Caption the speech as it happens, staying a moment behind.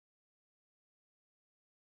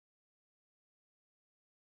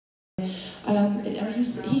And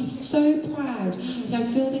he's so proud. I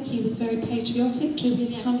feel that he was very patriotic to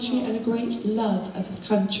his country and a great love of the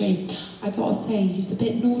country. I gotta say, he's a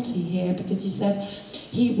bit naughty here because he says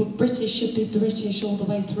British should be British all the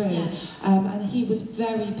way through. And he was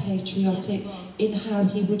very patriotic in how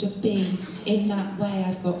he would have been in that way,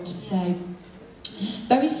 I've got to say.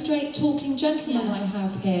 Very straight talking gentleman I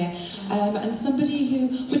have here, and somebody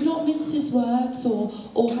who would not mince his words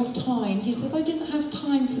or have time. He says, I didn't have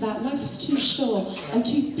time for that, life was too short and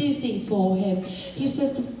too busy for him. He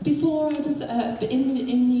says, before I was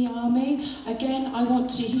in the army, again,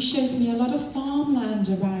 he shows me a lot of farmland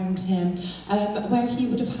around him, where he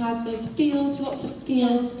would have had, there's fields, lots of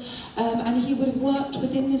fields, and he would have worked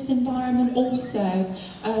within this environment also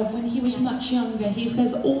when he was much younger. He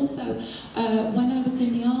says also, when I was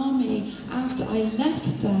in the army, after I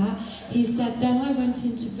left that, he said, then I went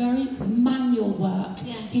into very manual work.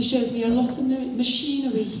 He shows me a lot of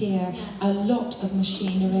machinery here, a lot of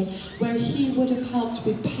machinery, where he would have helped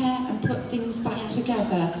repair and put things back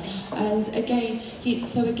together. And again,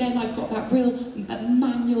 I've got that real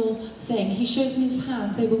manual thing. He shows me his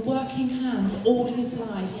hands. They were working hands all his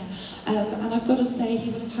life. And I've got to say,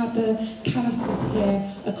 he would have had the calluses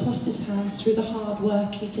here across his hands through the hard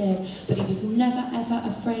work he did, but he was never ever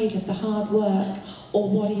afraid of the hard work or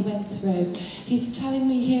what he went through. He's telling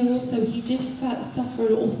me here also he did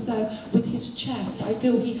suffer also with his chest. I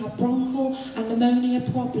feel he had bronchial and pneumonia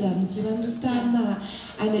problems, you understand that?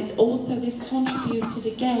 And this contributed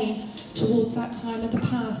again towards that time of the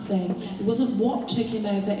passing. It wasn't what took him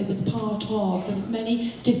over, it was part of. There was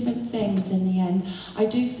many different things in the end. I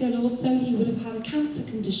do feel also he would have had a cancer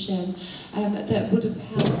condition that would have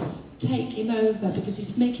helped take him over, because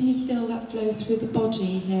he's making me feel that flow through the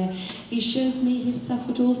body here. He shows me he's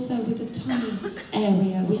suffered also with the tummy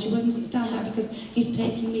area. Would you understand that? Because he's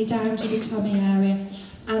taking me down to the tummy area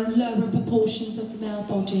and lower proportions of the male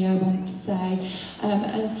body, I want to say.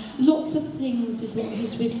 And lots of things is what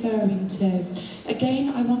he's referring to. Again,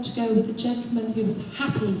 I want to go with a gentleman who was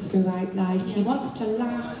happy throughout life. He wants to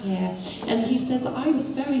laugh here. And he says, I was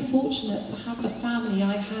very fortunate to have the family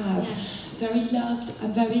I had. Very loved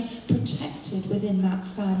and very protected within that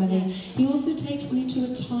family. He also takes me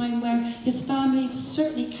to a time where his family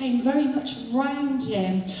certainly came very much around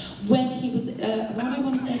him when he was, what I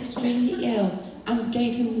want to say, extremely ill, and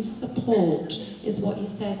gave him the support, is what he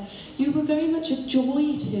says. You were very much a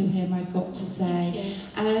joy to him, I've got to say.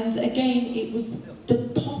 And again, it was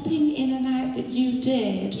the popping in and out that you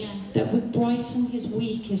did that would brighten his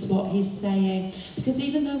week, is what he's saying. Because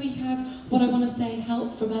even though he had, what I want to say,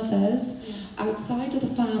 help from others, outside of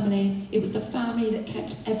the family, it was the family that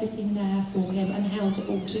kept everything there for him and held it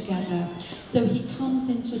all together. So he comes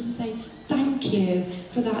in to say, thank you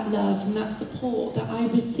for that love and that support that I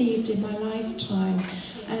received in my lifetime.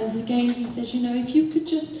 And again, he says, you know, if you could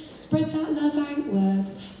just spread that love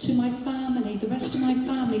outwards to my family, the rest of my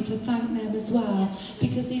family, to thank them as well.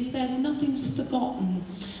 Because he says, nothing's forgotten.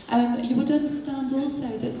 You would understand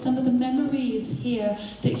also that some of the memories here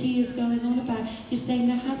that he is going on about, he's saying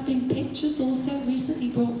there has been pictures also recently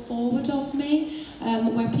brought forward of me,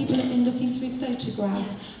 where people have been looking through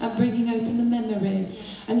photographs and bringing open the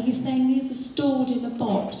memories. And he's saying these are stored in a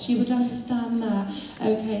box. You would understand that.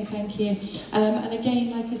 Okay, thank you. And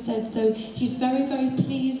again, like I said, so he's very, very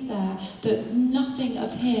pleased there that nothing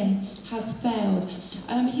of him has failed.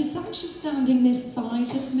 He's actually standing this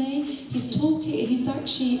side of me. He's talking, he's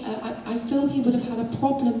actually, I feel he would have had a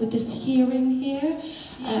problem with this hearing here.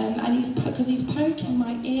 And because he's poking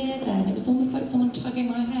my ear then, it was almost like someone tugging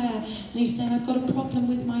my hair, and he's saying, I've got a problem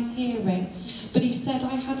with my hearing. But he said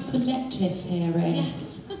I had selective hearing.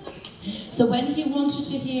 Yes. So when he wanted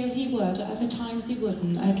to hear, he would. At other times he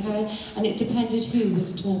wouldn't, okay? And it depended who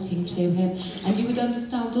was talking to him. And you would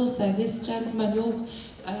understand also, this gentleman, Bill,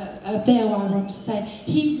 I want to say,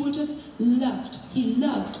 he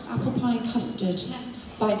loved apple pie and custard.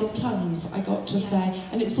 By the tons, I got to say.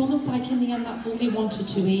 And it's almost like in the end that's all he wanted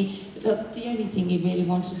to eat. That's the only thing he really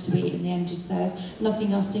wanted to eat in the end, he says.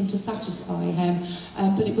 Nothing else seemed to satisfy him.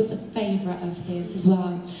 But it was a favourite of his as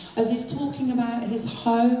well. As he's talking about his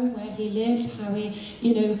home, where he lived, how he,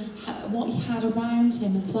 you know, what he had around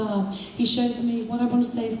him as well. He shows me, what I want to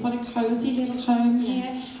say is quite a cosy little home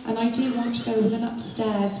here. And I do want to go with an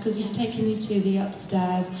upstairs, because he's taking me to the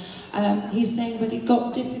upstairs. He's saying, but it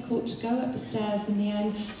got difficult to go up the stairs in the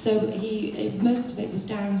end, so most of it was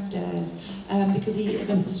downstairs, because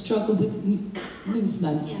there was a struggle with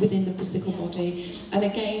movement within the physical body. And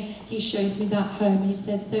again, he shows me that home, and he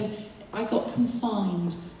says, so I got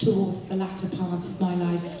confined towards the latter part of my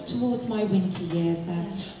life, towards my winter years there.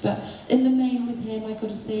 But in the main with him, I got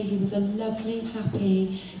to say he was a lovely,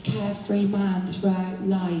 happy, carefree man throughout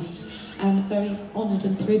life, and very honoured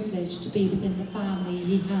and privileged to be within the family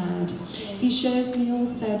he had. He shows me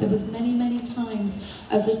also there was many, many times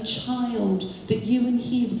as a child that you and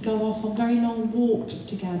he would go off on very long walks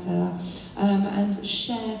together and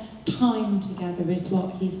share time together, is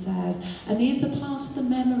what he says. And these are part of the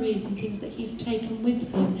memories and things that he's taken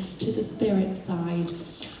with him to the spirit side.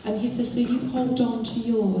 And he says, so you hold on to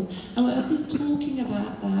yours. And as he's talking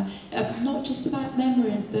about that, not just about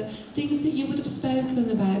memories, but things that you would have spoken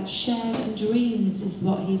about, shared and dreams, is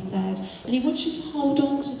what he said. And he wants you to hold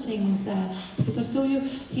on to things there, because I feel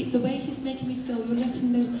the way he's making me feel, you're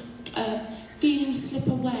letting those feelings slip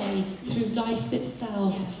away through life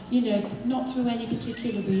itself, you know, not through any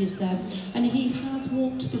particular reason. And he has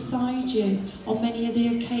walked beside you on many of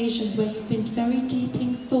the occasions where you've been very deep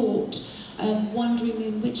in thought, wondering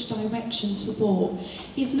in which direction to walk.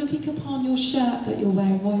 He's looking upon your shirt that you're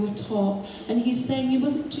wearing, or your top, and he's saying he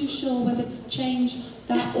wasn't too sure whether to change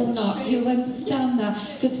that or not. You understand that,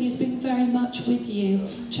 because he's been very much with you,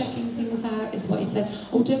 checking things out, is what he said.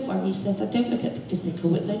 Oh, don't worry, he says, I don't look at the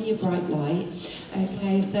physical, it's only a bright light.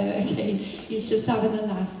 Okay, so again, he's just having a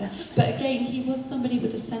laugh there. But again, he was somebody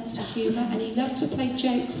with a sense of humour, and he loved to play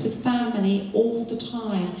jokes with family all the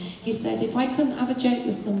time. He said, if I couldn't have a joke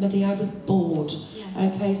with somebody, I was bored.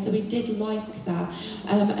 Okay, so he did like that.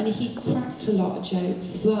 And he cracked a lot of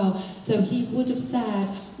jokes as well. So he would have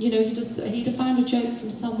said, you know, he'd have found a joke from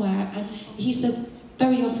somewhere, and he says,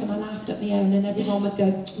 very often I laughed at my own and everyone would go,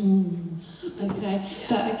 okay.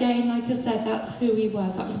 But again, like I said, that's who he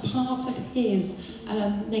was. That was part of his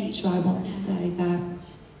nature, I want to say there.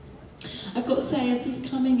 I've got to say, as he's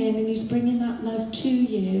coming in and he's bringing that love to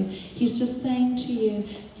you, he's just saying to you,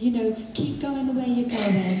 you know, keep going the way you're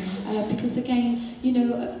going, because again, you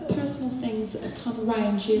know, personal things that have come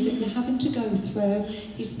around you that you're having to go through,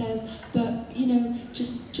 he says, but, you know,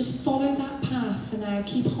 just follow that path for now,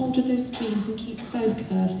 keep hold of those dreams and keep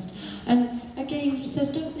focused. And again, he says,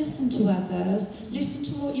 don't listen to others, listen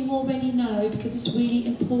to what you already know, because it's really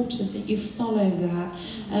important that you follow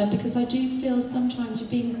that, because I do feel sometimes you're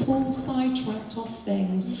being pulled, sidetracked off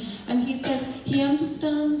things. And he says he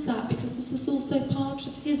understands that, because this is also part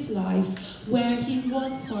of his life, where he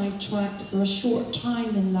was sidetracked for a short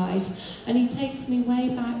time in life. And he takes me way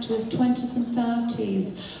back to his 20s and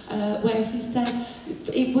 30s, where he says,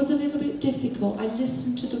 it was a little bit difficult, I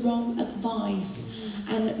listened to the wrong advice,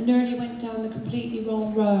 and nearly went down the completely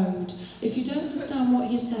wrong road. If you don't understand what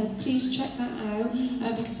he says, please check that out,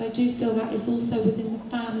 because I do feel that is also within the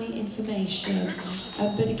family information.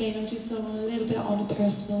 But again, I do feel on a little bit on a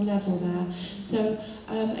personal level there. So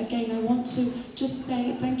again, I want to just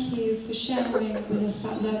say thank you for sharing with us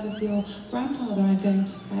that love of your grandfather, I'm going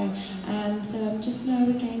to say. And just know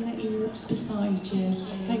again that he walks beside you.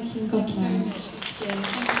 Thank you and God bless. Thank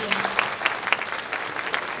you.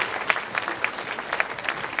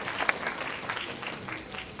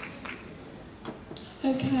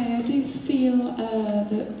 Okay, I do feel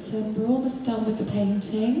that we're almost done with the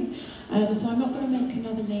painting, so I'm not going to make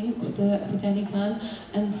another link with anyone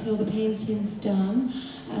until the painting's done,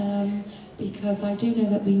 because I do know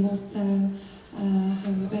that we also have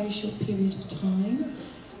a very short period of time.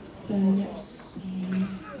 So let's see.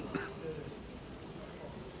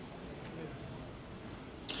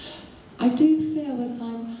 I do feel, as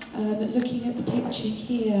I'm looking at the picture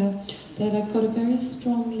here, that I've got a very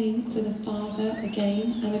strong link with a father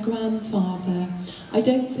again and a grandfather. I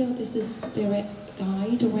don't feel this is a spirit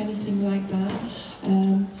guide or anything like that.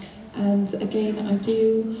 And again, I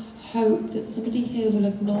do hope that somebody here will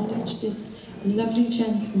acknowledge this lovely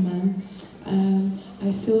gentleman.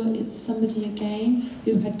 I feel it's somebody again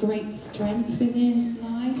who had great strength within his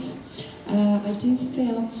life. I do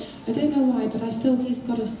feel, I don't know why, but I feel he's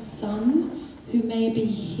got a son who may be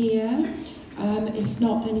here. If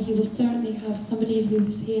not, then he will certainly have somebody who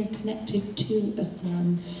is here connected to a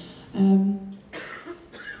son.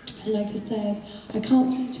 Like I said, I can't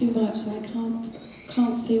see too much, so I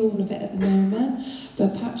can't see all of it at the moment.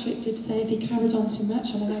 But Patrick did say if he carried on too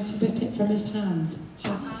much, I'm allowed to rip it from his hands.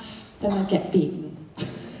 Then I'd get beaten.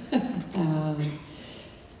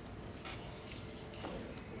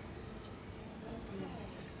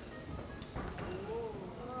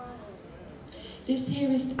 This here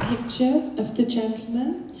is the picture of the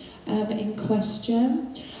gentleman in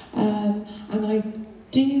question, and I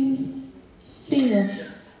do feel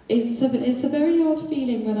It's a very odd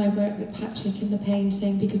feeling when I work with Patrick in the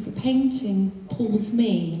painting, because the painting pulls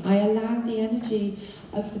me. I allow the energy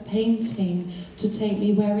of the painting to take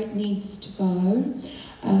me where it needs to go.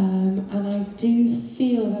 And I do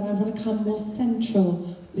feel that I want to come more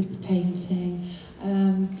central with the painting.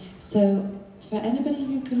 So for anybody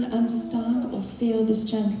who can understand or feel this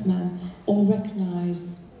gentleman or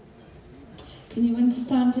recognise, can you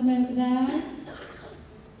understand him over there?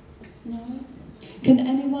 No? Can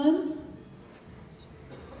anyone?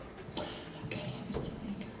 Okay, let me see.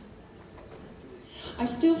 There you go. I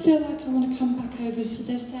still feel like I want to come back over to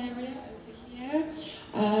this area over here.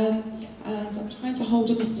 And I'm trying to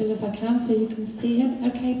hold him as still as I can so you can see him.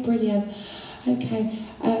 Okay, brilliant. Okay,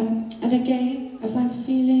 and again, as I'm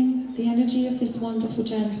feeling the energy of this wonderful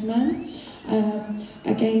gentleman,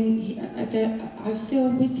 again, I feel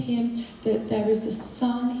with him that there is a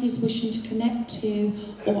son he's wishing to connect to,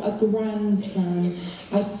 or a grandson.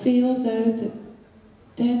 I feel though that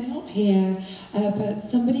they're not here, but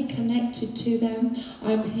somebody connected to them.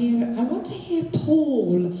 I'm here. I want to hear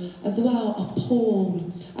Paul as well.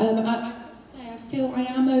 Paul. I got to say, I feel I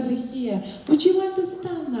am over here. Would you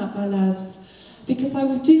understand that, my loves? Because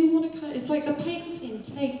I do want to. It's like the painting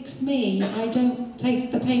takes me. I don't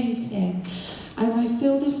take the painting, and I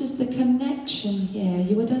feel this is the connection here.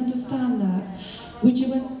 You would understand that. Would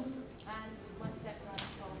you?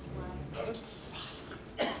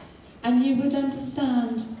 And you would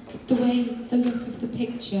understand the look of the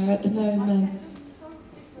picture at the moment.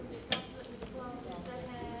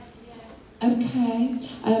 Okay,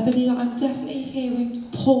 but I'm definitely hearing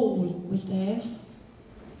Paul with this.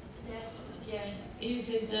 Yeah, he was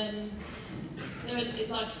his, there is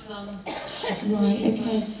like a son. Right,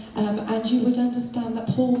 okay. And you would understand that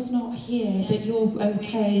Paul's not here, but you're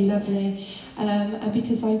okay, lovely. And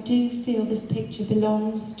because I do feel this picture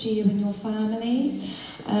belongs to you and your family.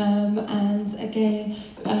 And again,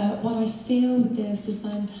 what I feel with this is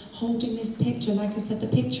I'm holding this picture. Like I said, the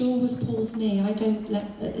picture always pulls me. I don't let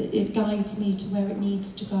it guides me to where it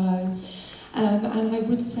needs to go. And I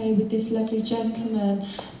would say with this lovely gentleman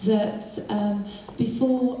that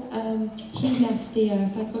before he left the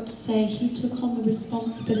earth, I've got to say he took on the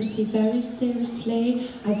responsibility very seriously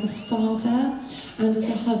as a father and as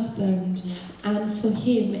a husband, and for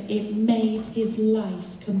him it made his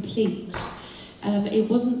life complete. It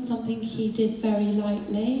wasn't something he did very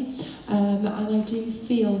lightly, and I do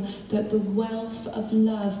feel that the wealth of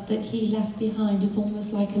love that he left behind is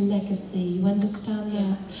almost like a legacy. You understand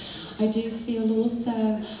that? I do feel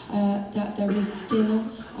also that there is still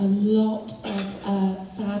a lot of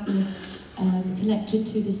sadness connected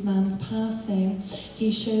to this man's passing.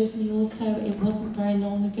 He shows me also it wasn't very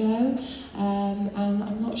long ago, and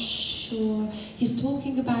I'm not sure. He's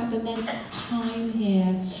talking about the length of time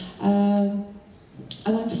here.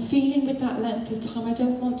 And I'm feeling with that length of time, I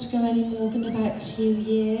don't want to go any more than about 2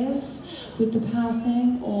 years with the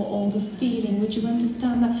passing or the feeling. Would you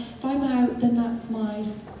understand that? If I'm out, then that's my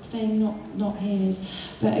thing, not his.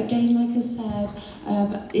 But again, like I said,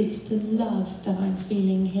 it's the love that I'm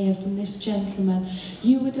feeling here from this gentleman.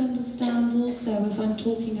 You would understand also, as I'm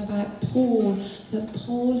talking about Paul, that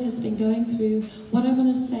Paul has been going through, what I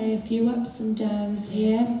want to say, a few ups and downs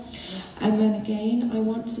here. And then again, I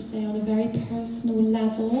want to say on a very personal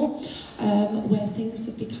level, where things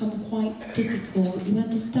have become quite difficult. You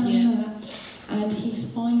understand that? And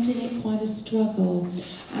he's finding it quite a struggle.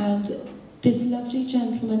 And this lovely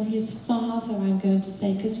gentleman, his father, I'm going to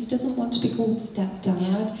say, because he doesn't want to be called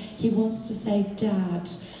stepdad, he wants to say dad,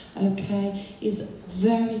 okay, is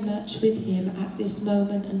very much with him at this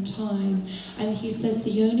moment in time. And he says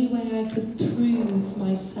the only way I could prove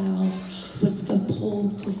myself was for Paul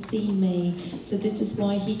to see me. So this is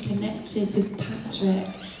why he connected with Patrick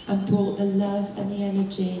and brought the love and the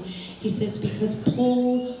energy. He says because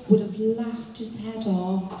Paul would have laughed his head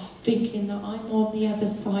off thinking that I'm on the other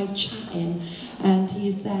side chatting, and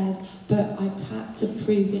he says, but I've had to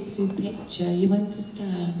prove it through picture. You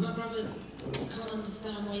understand? My brother can't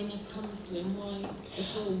understand why he never comes to him, why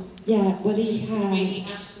at all. Yeah, well he has. Really,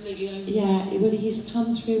 absolutely over. Yeah, well he's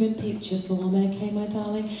come through in picture form, okay my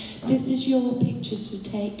darling? This is your picture to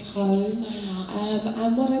take home. Thank you so much.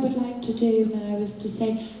 And what I would like to do now is to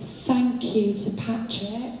say thank you to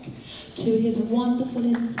Patrick, to his wonderful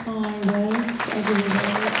inspirers, as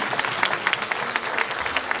always.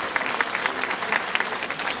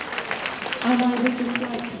 And I would just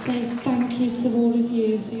like to say thank you to all of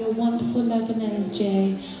you for your wonderful love and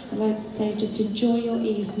energy. I'd like to say just enjoy your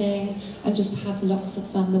evening and just have lots of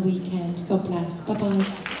fun the weekend. God bless. Bye-bye.